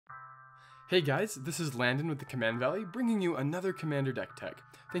Hey guys, this is Landon with the Command Valley, bringing you another Commander deck tech.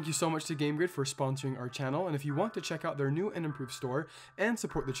 Thank you so much to GameGrid for sponsoring our channel, and if you want to check out their new and improved store and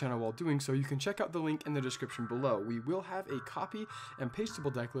support the channel while doing so, you can check out the link in the description below. We will have a copy and pastable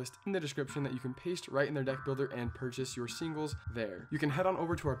deck list in the description that you can paste right in their deck builder and purchase your singles there. You can head on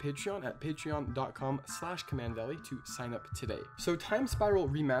over to our Patreon at patreon.com/CommandValley to sign up today. So Time Spiral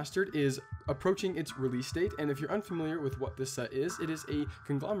Remastered is approaching its release date, and if you're unfamiliar with what this set is, it is a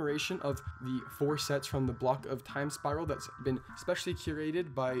conglomeration of the 4 sets from the block of Time Spiral that's been specially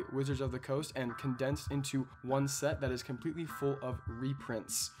curated by Wizards of the Coast and condensed into one set that is completely full of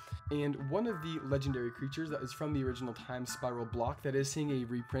reprints. And one of the legendary creatures that is from the original Time Spiral block that is seeing a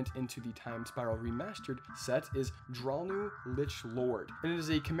reprint into the Time Spiral Remastered set is Dralnu, Lich Lord. And it is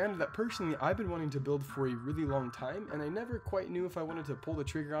a commander that personally I've been wanting to build for a really long time, and I never quite knew if I wanted to pull the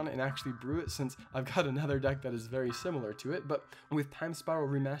trigger on it and actually brew it, since I've got another deck that is very similar to it. But with Time Spiral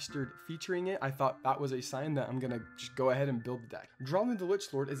Remastered featuring it, I thought that was a sign that I'm gonna just go ahead and build the deck. Dralnu the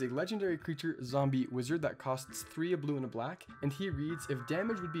Lich Lord is a legendary creature zombie wizard that costs 3 a blue and a black, and he reads, if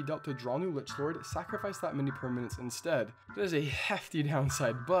damage would be dealt to Dralnu Lich Lord, sacrifice that many permanents instead. That is a hefty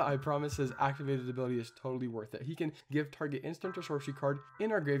downside, but I promise his activated ability is totally worth it. He can give target instant or sorcery card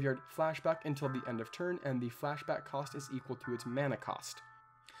in our graveyard flashback until the end of turn, and the flashback cost is equal to its mana cost.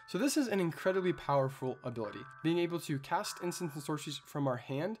 So this is an incredibly powerful ability. Being able to cast instants and sorceries from our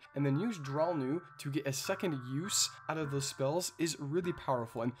hand and then use Dralnu to get a second use out of those spells is really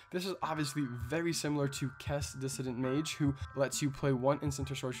powerful. And this is obviously very similar to Kess Dissident Mage, who lets you play 1 instant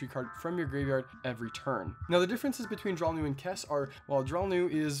or sorcery card from your graveyard every turn. Now the differences between Dralnu and Kess are, while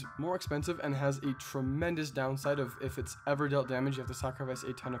Dralnu is more expensive and has a tremendous downside of if it's ever dealt damage you have to sacrifice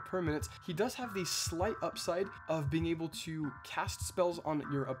a ton of permanents, he does have the slight upside of being able to cast spells on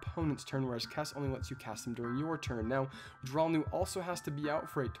your opponent's turn, whereas Kess only lets you cast them during your turn. Now, Dralnu also has to be out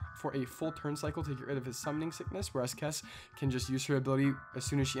for a full turn cycle to get rid of his summoning sickness, whereas Kess can just use her ability as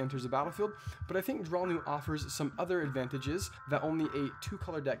soon as she enters the battlefield. But I think Dralnu offers some other advantages that only a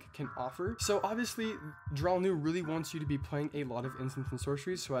 2-color deck can offer. So obviously, Dralnu really wants you to be playing a lot of instants and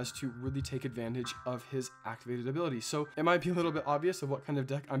sorceries so as to really take advantage of his activated ability. So it might be a little bit obvious of what kind of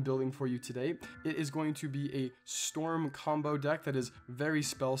deck I'm building for you today. It is going to be a Storm combo deck that is very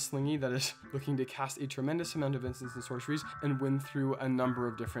spell slingy, that is looking to cast a tremendous amount of instants and sorceries and win through a number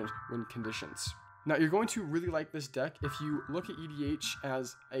of different win conditions. Now you're going to really like this deck if you look at EDH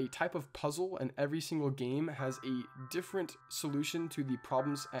as a type of puzzle, and every single game has a different solution to the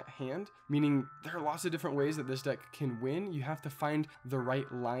problems at hand, meaning there are lots of different ways that this deck can win. You have to find the right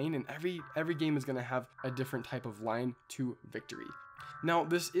line, and every game is going to have a different type of line to victory. Now,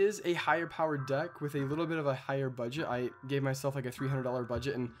 this is a higher powered deck with a little bit of a higher budget. I gave myself like a $300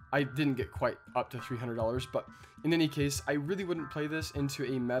 budget, and I didn't get quite up to $300, but in any case, I really wouldn't play this into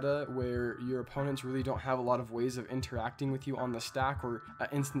a meta where your opponents really don't have a lot of ways of interacting with you on the stack or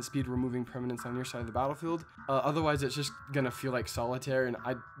at instant speed removing permanents on your side of the battlefield. Otherwise, it's just gonna feel like solitaire, and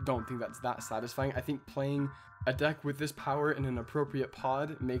I don't think that's that satisfying. I think playing a deck with this power in an appropriate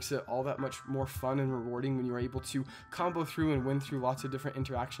pod makes it all that much more fun and rewarding when you're able to combo through and win through lots of different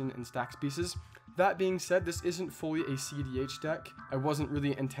interaction and stacks pieces. That being said, this isn't fully a cEDH deck. I wasn't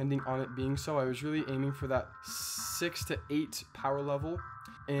really intending on it being so. I was really aiming for that 6 to 8 power level,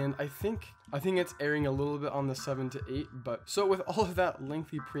 and I think it's airing a little bit on the 7 to 8, but so with all of that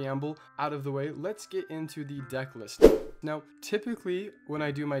lengthy preamble out of the way, let's get into the deck list. Now, typically when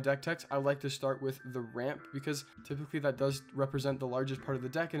I do my deck techs, I like to start with the ramp, because typically that does represent the largest part of the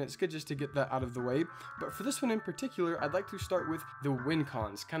deck, and it's good just to get that out of the way. But for this one in particular, I'd like to start with the win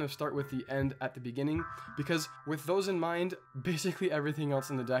cons, kind of start with the end at the beginning, because with those in mind, basically everything else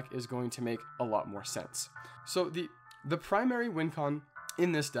in the deck is going to make a lot more sense. So the primary win con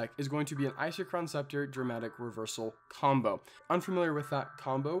in this deck is going to be an Isochron Scepter Dramatic Reversal combo. Unfamiliar with that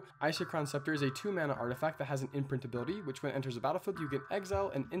combo, Isochron Scepter is a 2-mana artifact that has an imprint ability, which when it enters the battlefield, you can exile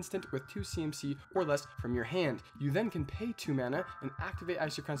an instant with 2 CMC or less from your hand. You then can pay 2 mana and activate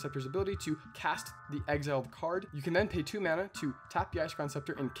Isochron Scepter's ability to cast the exiled card. You can then pay 2 mana to tap the Isochron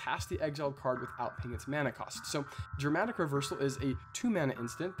Scepter and cast the exiled card without paying its mana cost. So Dramatic Reversal is a 2-mana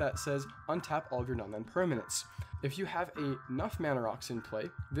instant that says untap all of your non-land permanents. If you have enough mana rocks in play,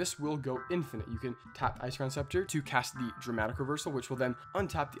 this will go infinite. You can tap Isochron Scepter to cast the Dramatic Reversal, which will then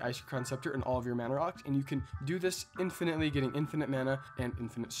untap the Isochron Scepter and all of your mana rocks, and you can do this infinitely, getting infinite mana and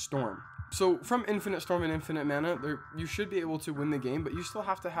infinite storm. So from Infinite Storm and Infinite Mana, you should be able to win the game, but you still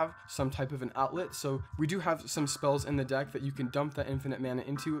have to have some type of an outlet. So we do have some spells in the deck that you can dump that Infinite Mana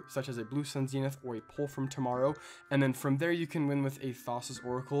into, such as a Blue Sun Zenith or a Pull from Tomorrow. And then from there you can win with a Thassa's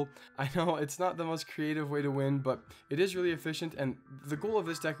Oracle. I know it's not the most creative way to win, but it is really efficient, and the goal of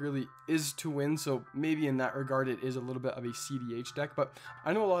this deck really is to win, so maybe in that regard it is a little bit of a cEDH deck, but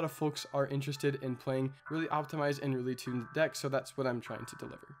I know a lot of folks are interested in playing really optimized and really tuned decks, so that's what I'm trying to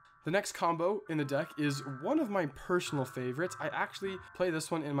deliver. The next combo in the deck is one of my personal favorites. I actually play this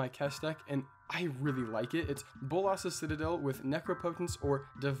one in my Kess deck, and I really like it. It's Bolas Citadel with Necropotence or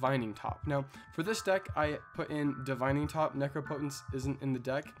Divining Top. Now, for this deck, I put in Divining Top. Necropotence isn't in the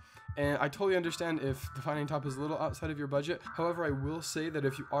deck, and I totally understand if Divining Top is a little outside of your budget. However, I will say that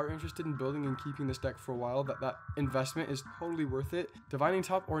if you are interested in building and keeping this deck for a while, that investment is totally worth it. Divining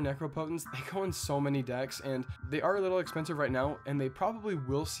Top or Necropotence, they go in so many decks, and they are a little expensive right now, and they probably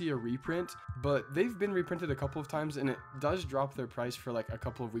will see a reprint, but they've been reprinted a couple of times, and it does drop their price for like a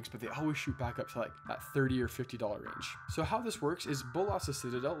couple of weeks, but they always shoot back up to like that $30 or $50 range. So how this works is Bolas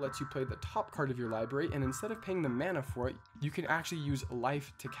Citadel lets you play the top card of your library, and instead of paying the mana for it, you can actually use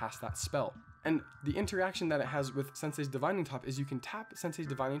life to cast that spell. And the interaction that it has with Sensei's Divining Top is you can tap Sensei's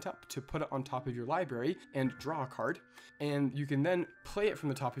Divining Top to put it on top of your library and draw a card, and you can then play it from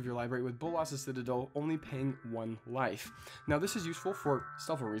the top of your library with Bolas Citadel only paying 1 life. Now this is useful for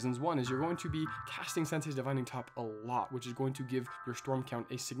several reasons. One is you're going to be casting Sensei's Divining Top a lot, which is going to give your storm count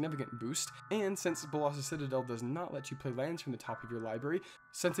a significant boost, and since Bolas Citadel does not let you play lands from the top of your library,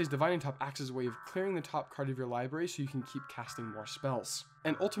 Sensei's Divining Top acts as a way of clearing the top card of your library so you can keep casting more spells.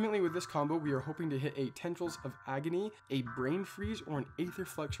 And ultimately with this combo, we are hoping to hit a Tendrils of Agony, a Brain Freeze, or an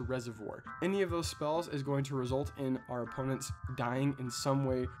Aetherflux Reservoir. Any of those spells is going to result in our opponents dying in some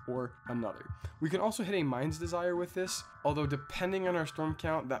way or another. We can also hit a Mind's Desire with this, although depending on our storm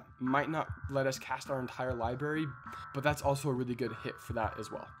count, that might not let us cast our entire library, but that's also a really good hit for that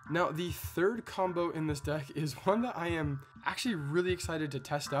as well. Now, the third combo in this deck is one that I am actually really excited to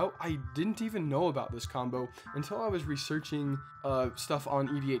test out. I didn't even know about this combo until I was researching stuff on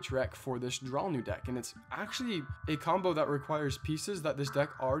EDH Rec for this Dralnu deck, and it's actually a combo that requires pieces that this deck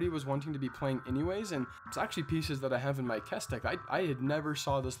already was wanting to be playing anyways, and it's actually pieces that I have in my Kess deck. I had never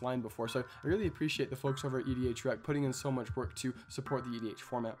saw this line before, so I really appreciate the folks over at EDH Rec putting in so much work to support the EDH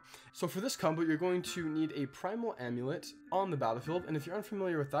format. So for this combo, you're going to need a Primal Amulet on the battlefield, and if you're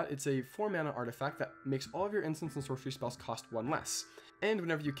unfamiliar with that, it's a 4-mana artifact that makes all of your instants and sorcery spells cost 1 less. And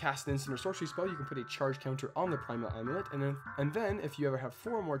whenever you cast an instant or sorcery spell, you can put a charge counter on the Primal Amulet, and then if you ever have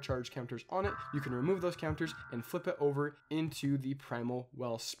 4 more charge counters on it, you can remove those counters and flip it over into the Primal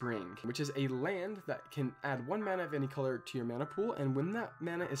Wellspring, which is a land that can add 1 mana of any color to your mana pool, and when that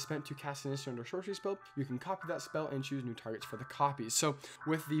mana is spent to cast an instant or sorcery spell, you can copy that spell and choose new targets for the copies. So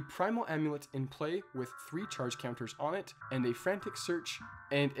with the Primal Amulet in play with 3 charge counters on it, and a Frantic Search,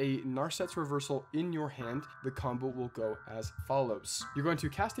 and a Narset's Reversal in your hand, the combo will go as follows. You're going to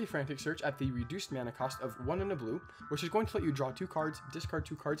cast a Frantic Search at the reduced mana cost of 1 and a blue, which is going to let you draw 2 cards, discard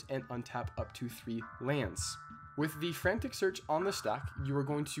 2 cards, and untap up to 3 lands. With the Frantic Search on the stack, you are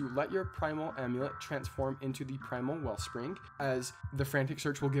going to let your Primal Amulet transform into the Primal Wellspring, as the Frantic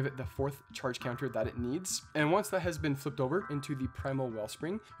Search will give it the 4th charge counter that it needs. And once that has been flipped over into the Primal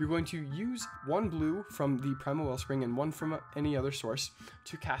Wellspring, you're going to use 1 blue from the Primal Wellspring and 1 from any other source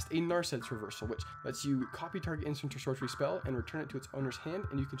to cast a Narset's Reversal, which lets you copy target instant or sorcery spell and return it to its owner's hand,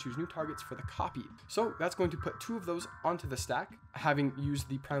 and you can choose new targets for the copy. So that's going to put 2 of those onto the stack, having used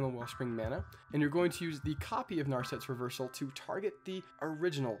the Primal Wellspring mana, and you're going to use the copy of Narset's Reversal to target the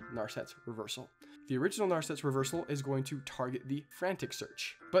original Narset's Reversal. The original Narset's Reversal is going to target the Frantic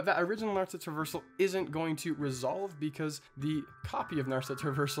Search, but that original Narset's Reversal isn't going to resolve because the copy of Narset's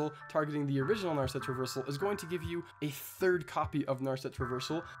Reversal targeting the original Narset's Reversal is going to give you a 3rd copy of Narset's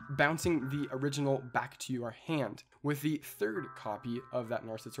Reversal, bouncing the original back to your hand. With the 3rd copy of that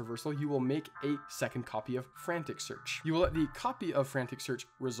Narset's Reversal, you will make a 2nd copy of Frantic Search. You will let the copy of Frantic Search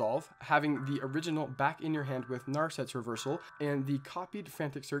resolve, having the original back in your hand with Narset's Reversal, and the copied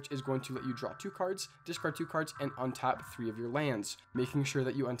Frantic Search is going to let you draw 2 cards, discard 2 cards, and untap 3 of your lands, making sure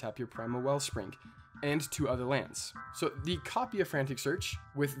that you untap your Primal Wellspring and 2 other lands. So the copy of Frantic Search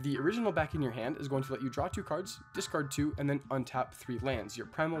with the original back in your hand is going to let you draw 2 cards, discard 2, and then untap 3 lands, your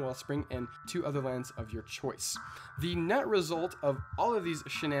Primal Wellspring and 2 other lands of your choice. The net result of all of these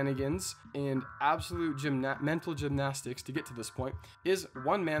shenanigans and absolute mental gymnastics to get to this point is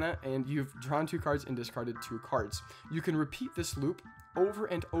 1 mana, and you've drawn 2 cards and discarded 2 cards. You can repeat this loop over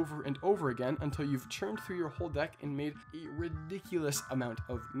and over and over again until you've churned through your whole deck and made a ridiculous amount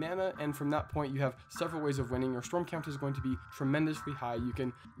of mana. And from that point, you have several ways of winning. Your storm count is going to be tremendously high. You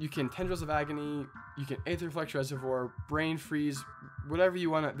can Tendrils of Agony, you can Aetherflux Reservoir, Brain Freeze, whatever you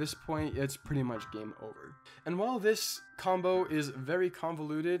want at this point. It's pretty much game over. And while this combo is very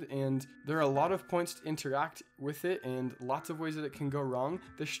convoluted and there are a lot of points to interact with it and lots of ways that it can go wrong,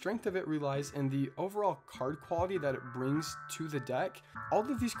 the strength of it relies in the overall card quality that it brings to the deck. All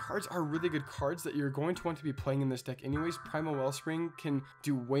of these cards are really good cards that you're going to want to be playing in this deck anyways. Primal Wellspring can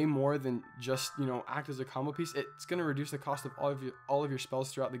do way more than just, you know, act as a combo piece. It's going to reduce the cost of all of your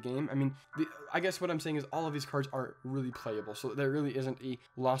spells throughout the game. I mean, I guess what I'm saying is all of these cards are really playable, so there really isn't a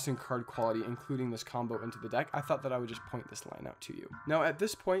loss in card quality including this combo into the deck. I thought that I would just point this line out to you. Now at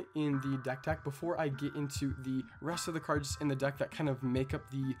this point in the deck tech, before I get into the rest of the cards in the deck that kind of make up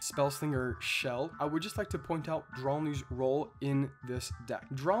the Spellslinger shell, I would just like to point out Dralnu's role in this deck.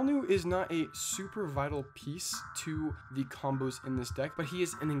 Dralnu is not a super vital piece to the combos in this deck, but he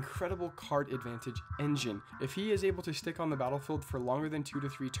is an incredible card advantage engine. If he is able to stick on the battlefield for longer than 2 to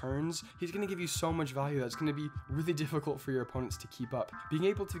 3 turns, he's going to give you so much value that's going to be really difficult for your opponents to keep up. Being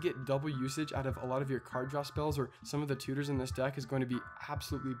able to get double usage out of a lot of your card draw spells or some of the tutors in this deck is going to be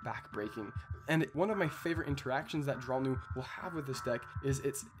absolutely backbreaking. And one of my favorite interactions that Dralnu will have with this deck is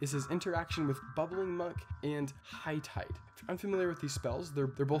his interaction with Bubbling Muck and High Tide. If you're unfamiliar with these spells, they're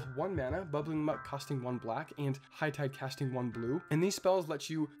both 1 mana, Bubbling Muck costing 1 black and High Tide casting 1 blue. And these spells let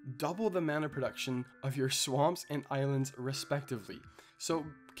you double the mana production of your swamps and islands respectively. So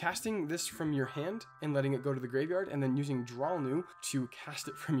casting this from your hand and letting it go to the graveyard, and then using Dralnu to cast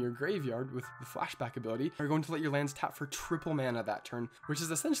it from your graveyard with the flashback ability, are going to let your lands tap for triple mana that turn, which is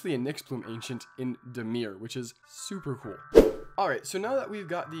essentially a Nyxbloom Ancient in Dimir, which is super cool. Alright, so now that we've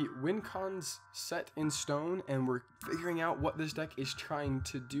got the win cons set in stone and we're figuring out what this deck is trying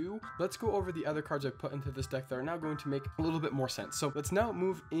to do, let's go over the other cards I put into this deck that are now going to make a little bit more sense. So let's now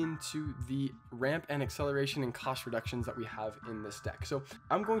move into the ramp and acceleration and cost reductions that we have in this deck. So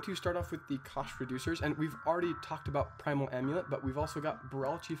I'm going to start off with the cost reducers, and we've already talked about Primal Amulet, but we've also got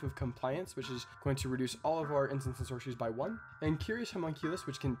Baral, Chief of Compliance, which is going to reduce all of our instants and sorceries by 1, and Curious Homunculus,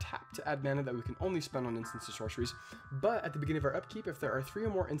 which can tap to add mana that we can only spend on instants and sorceries. But at the beginning of our upkeep, if there are 3 or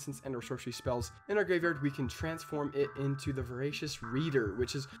more instants and or sorcery spells in our graveyard, we can transform it into the Voracious Reader,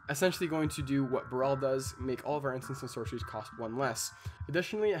 which is essentially going to do what Baral does, make all of our instants and sorceries cost 1 less.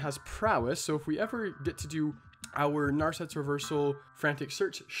 Additionally, it has Prowess, so if we ever get to do our Narset's Reversal Frantic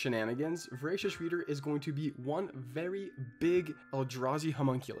Search shenanigans, Voracious Reader is going to be one very big Eldrazi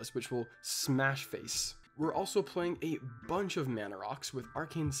Homunculus, which will smash face. We're also playing a bunch of mana rocks with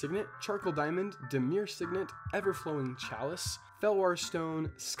Arcane Signet, Charcoal Diamond, Dimir Signet, Everflowing Chalice, Felwar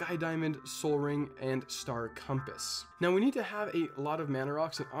Stone, Sky Diamond, Soul Ring, and Star Compass. Now we need to have a lot of mana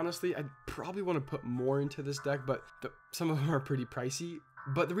rocks, and honestly I'd probably want to put more into this deck, but some of them are pretty pricey.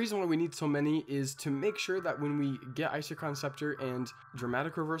 But the reason why we need so many is to make sure that when we get Isochron Scepter and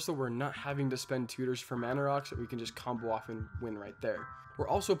Dramatic Reversal, we're not having to spend tutors for mana rocks, that we can just combo off and win right there. We're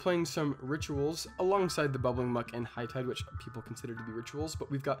also playing some rituals alongside the Bubbling Muck and High Tide, which people consider to be rituals,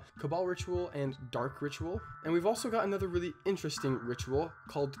 but we've got Cabal Ritual and Dark Ritual. And we've also got another really interesting ritual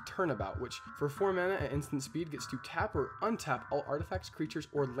called Turnabout, which for 4 mana at instant speed gets to tap or untap all artifacts, creatures,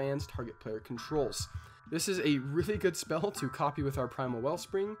 or lands target player controls. This is a really good spell to copy with our Primal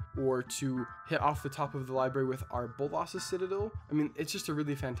Wellspring, or to hit off the top of the library with our Bolas Citadel. I mean, it's just a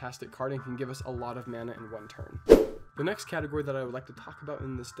really fantastic card and can give us a lot of mana in 1 turn. The next category that I would like to talk about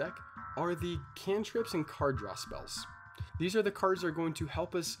in this deck are the cantrips and card draw spells. These are the cards that are going to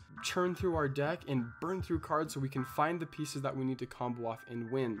help us churn through our deck and burn through cards so we can find the pieces that we need to combo off and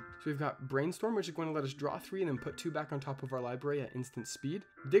win. So we've got Brainstorm, which is going to let us draw 3 and then put 2 back on top of our library at instant speed.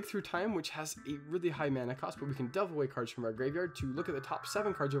 Dig Through Time, which has a really high mana cost, but we can delve away cards from our graveyard to look at the top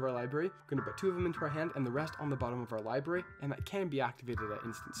 7 cards of our library. We're going to put 2 of them into our hand and the rest on the bottom of our library, and that can be activated at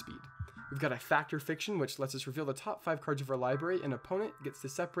instant speed. We've got a Factor Fiction, which lets us reveal the top 5 cards of our library. An opponent gets to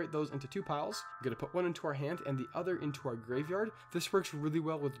separate those into 2 piles. We're going to put one into our hand and the other into our graveyard. This works really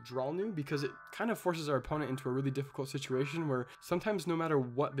well with Dralnu because it kind of forces our opponent into a really difficult situation where sometimes no matter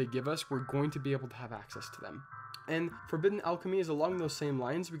what they give us, we're going to be able to have access to them. And Forbidden Alchemy is along those same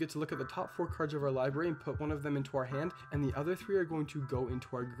lines. We get to look at the top 4 cards of our library and put one of them into our hand, and the other 3 are going to go into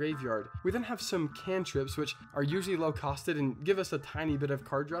our graveyard. We then have some cantrips, which are usually low costed and give us a tiny bit of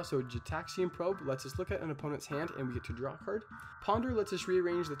card draw. So Jataxian Probe lets us look at an opponent's hand and we get to draw a card. Ponder lets us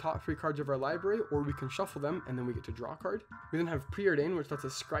rearrange the top 3 cards of our library, or we can shuffle them and then we get to draw a card. We then have Preordain, which lets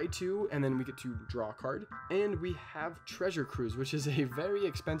us scry 2 and then we get to draw a card. And we have Treasure Cruise, which is a very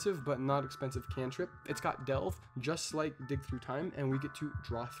expensive but not expensive cantrip. It's got Delve, just like Dig Through Time, and we get to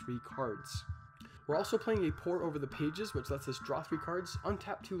draw 3 cards. We're also playing a Pore Over the Pages, which lets us draw 3 cards,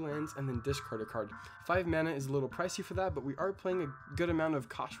 untap 2 lands, and then discard a card. 5 mana is a little pricey for that, but we are playing a good amount of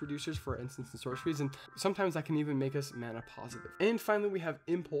cost reducers for our instants and sorceries, and sometimes that can even make us mana positive. And finally, we have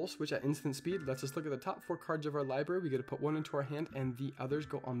Impulse, which at instant speed lets us look at the top 4 cards of our library. We get to put 1 into our hand, and the others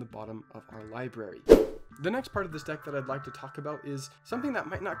go on the bottom of our library. The next part of this deck that I'd like to talk about is something that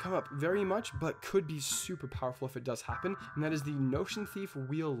might not come up very much, but could be super powerful if it does happen, and that is the Notion Thief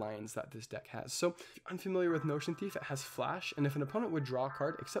wheel lines that this deck has. So, if you're unfamiliar with Notion Thief, it has Flash, and if an opponent would draw a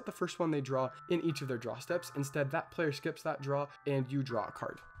card, except the first one they draw in each of their draw steps, instead that player skips that draw, and you draw a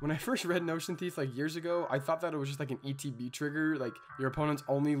card. When I first read Notion Thief like years ago, I thought that it was just like an ETB trigger, like your opponents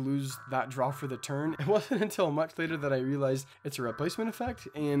only lose that draw for the turn. It wasn't until much later that I realized it's a replacement effect,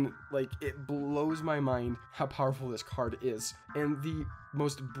 and like it blows my mind how powerful this card is. And the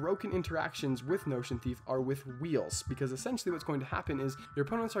most broken interactions with Notion Thief are with wheels, because essentially what's going to happen is your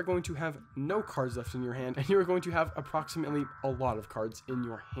opponents are going to have no cards left in your hand, and you're going to have approximately a lot of cards in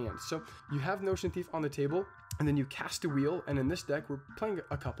your hand. So you have Notion Thief on the table, and then you cast a wheel, and in this deck we're playing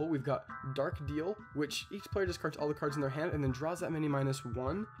a couple. We've got Dark Deal, which each player discards all the cards in their hand and then draws that many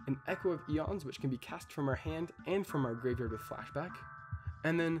 -1, an Echo of Eons, which can be cast from our hand and from our graveyard with flashback,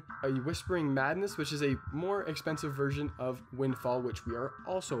 and then a Whispering Madness, which is a more expensive version of Windfall, which we are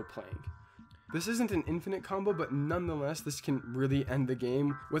also playing. This isn't an infinite combo, but nonetheless, this can really end the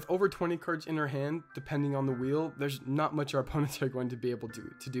game. With over 20 cards in our hand, depending on the wheel, there's not much our opponents are going to be able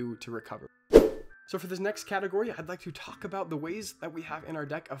to do to recover. So for this next category, I'd like to talk about the ways that we have in our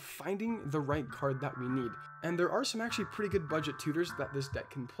deck of finding the right card that we need. And there are some actually pretty good budget tutors that this deck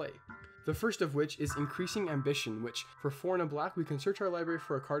can play. The first of which is Increasing Ambition, which for 4 and a black, we can search our library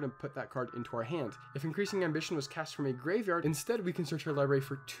for a card and put that card into our hand. If Increasing Ambition was cast from a graveyard, instead we can search our library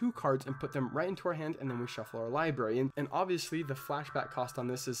for 2 cards and put them right into our hand, and then we shuffle our library. And obviously the flashback cost on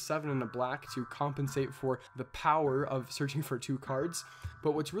this is 7 and a black to compensate for the power of searching for 2 cards.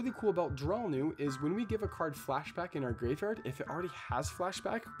 But what's really cool about Dralnu is when we give a card flashback in our graveyard, if it already has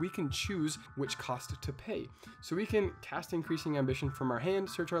flashback, we can choose which cost to pay. So we can cast Increasing Ambition from our hand,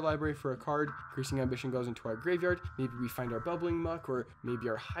 search our library for a card, Increasing Ambition goes into our graveyard, maybe we find our Bubbling Muck, or maybe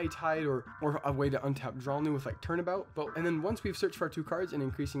our High Tide, or a way to untap Dralnu with like Turnabout. And then once we've searched for our 2 cards and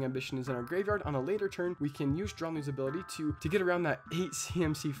Increasing Ambition is in our graveyard, on a later turn, we can use Dralnu's ability to get around that 8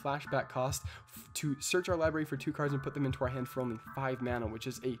 CMC flashback cost to search our library for 2 cards and put them into our hand for only 5 mana, which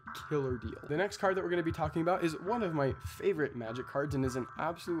is a killer deal. The next card that we're going to be talking about is one of my favorite Magic cards and is an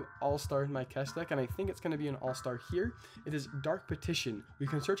absolute all-star in my Kess deck, and I think it's going to be an all-star here. It is Dark Petition. We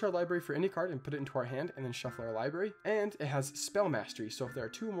can search our library for any card and put it into our hand and then shuffle our library, and it has Spell Mastery, so if there are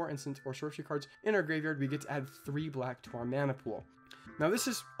 2 more instant or sorcery cards in our graveyard, we get to add 3 black to our mana pool. Now this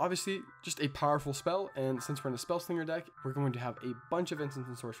is obviously just a powerful spell, and since we're in a Spell Slinger deck, we're going to have a bunch of instants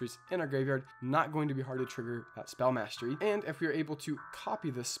and sorceries in our graveyard, not going to be hard to trigger that Spell Mastery. And if we are able to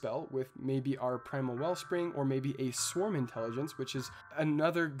copy this spell with maybe our Primal Wellspring or maybe a Swarm Intelligence, which is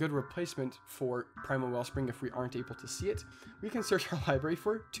another good replacement for Primal Wellspring if we aren't able to see it, we can search our library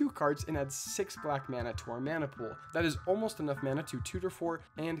for 2 cards and add 6 black mana to our mana pool. That is almost enough mana to tutor for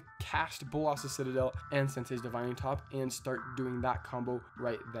and cast Bolas Citadel and Sensei's Divining Top and start doing that combo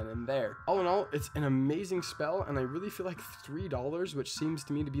right then and there. All in all, it's an amazing spell, and I really feel like $3, which seems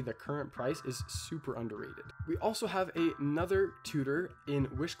to me to be the current price, is super underrated. We also have another tutor in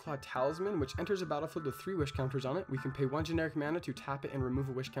Wishclaw Talisman, which enters a battlefield with 3 wish counters on it. We can pay 1 generic mana to tap it and remove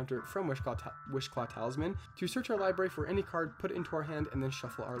a wish counter from Wishclaw Talisman to search our library for any card, put it into our hand, and then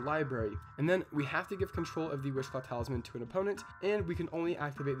shuffle our library. And then we have to give control of the Wishclaw Talisman to an opponent, and we can only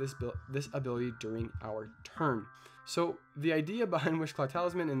activate this ability during our turn. So the idea behind Wishclaw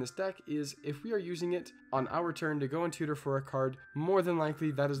Talisman in this deck is if we are using it on our turn to go and tutor for a card, more than likely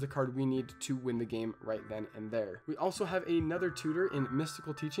that is the card we need to win the game right then and there. We also have another tutor in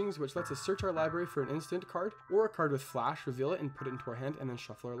Mystical Teachings, which lets us search our library for an instant card or a card with flash, reveal it and put it into our hand, and then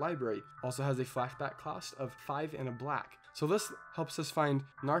shuffle our library. Also has a flashback cost of 5 and a black. So this helps us find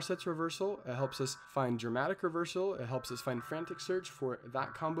Narset's Reversal, it helps us find Dramatic Reversal, it helps us find Frantic Search for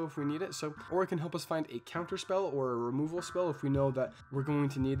that combo if we need it, or it can help us find a counterspell or a removal spell if we know that we're going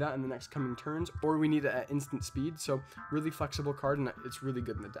to need that in the next coming turns, or we need it at instant speed. So really flexible card, and it's really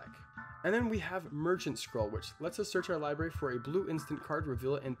good in the deck. And then we have Merchant Scroll, which lets us search our library for a blue instant card,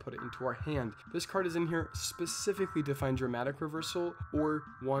 reveal it, and put it into our hand. This card is in here specifically to find Dramatic Reversal or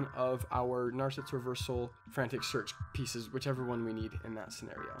one of our Narset's Reversal Frantic Search pieces, whichever one we need in that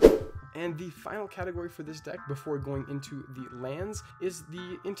scenario. And the final category for this deck before going into the lands is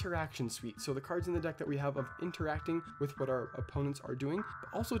the interaction suite. So the cards in the deck that we have of interacting with what our opponents are doing,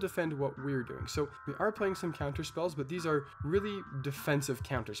 but also defend what we're doing. So we are playing some counter spells, but these are really defensive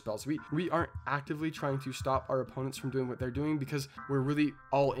counter spells. We aren't actively trying to stop our opponents from doing what they're doing because we're really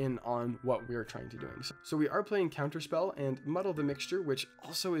all in on what we're trying to doing. So we are playing Counterspell and Muddle the Mixture, which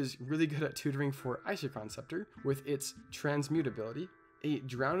also is really good at tutoring for Isochron Scepter with its transmutability, a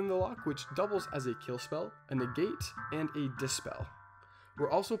Drown in the Loch, which doubles as a kill spell, a negate, and a dispel. We're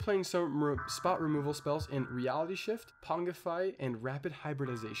also playing some spot removal spells in Reality Shift, Pongify, and Rapid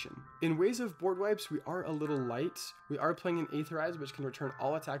Hybridization. In ways of board wipes, we are a little light. We are playing an Aetherize, which can return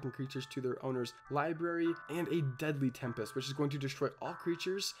all attacking creatures to their owner's library, and a Deadly Tempest, which is going to destroy all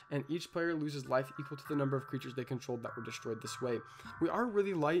creatures, and each player loses life equal to the number of creatures they controlled that were destroyed this way. We are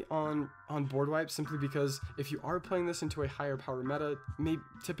really light on board wipes simply because if you are playing this into a higher power meta,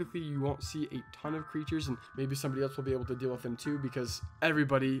 typically you won't see a ton of creatures, and maybe somebody else will be able to deal with them too, because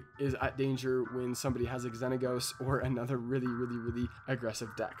everybody is at danger when somebody has a Xenagos or another really aggressive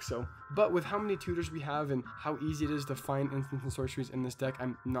deck. But with how many tutors we have and how easy it is to find instants and sorceries in this deck,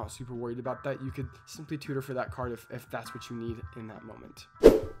 I'm not super worried about that. You could simply tutor for that card if that's what you need in that moment.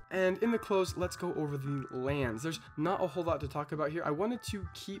 And in the close, let's go over the lands. There's not a whole lot to talk about here. I wanted to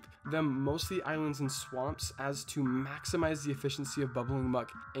keep them mostly islands and swamps as to maximize the efficiency of Bubbling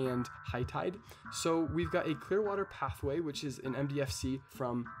Muck and High Tide. So we've got a Clearwater Pathway, which is an MDFC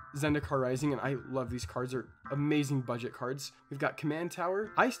from Zendikar Rising, and I love these cards. They're amazing budget cards. We've got Command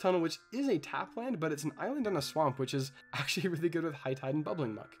Tower, Ice Tunnel, which is a tap land, but it's an island on a swamp, which is actually really good with High Tide and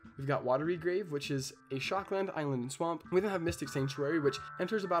Bubbling Muck. We've got Watery Grave, which is a Shockland, island, and swamp. We then have Mystic Sanctuary, which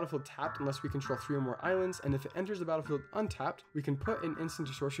enters the battlefield tapped unless we control 3 or more islands, and if it enters the battlefield untapped, we can put an instant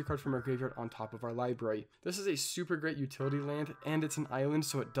or sorcery card from our graveyard on top of our library. This is a super great utility land, and it's an island,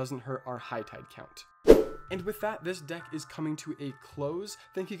 so it doesn't hurt our High Tide count. And with that, this deck is coming to a close.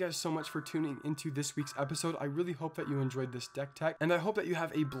 Thank you guys so much for tuning into this week's episode. I really hope that you enjoyed this deck tech, and I hope that you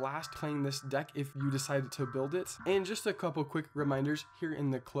have a blast playing this deck if you decided to build it. And just a couple quick reminders here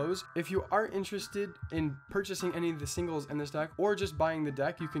in the close. If you are interested in purchasing any of the singles in this deck or just buying the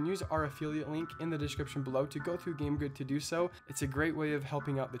deck, you can use our affiliate link in the description below to go through GameGrid to do so. It's a great way of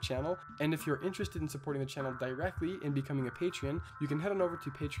helping out the channel. And if you're interested in supporting the channel directly and becoming a Patreon, you can head on over to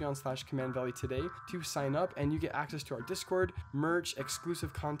Patreon/Command Valley today to sign up, and you get access to our Discord, merch,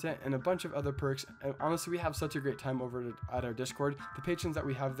 exclusive content, and a bunch of other perks. And honestly, we have such a great time over at our Discord. The patrons that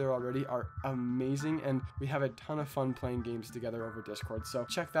we have there already are amazing, and we have a ton of fun playing games together over Discord, so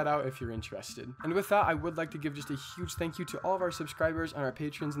check that out if you're interested. And with that, I would like to give just a huge thank you to all of our subscribers and our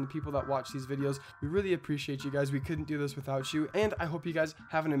patrons and the people that watch these videos. We really appreciate you guys. We couldn't do this without you, and I hope you guys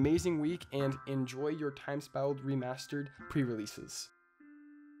have an amazing week and enjoy your Time Spelled Remastered pre-releases.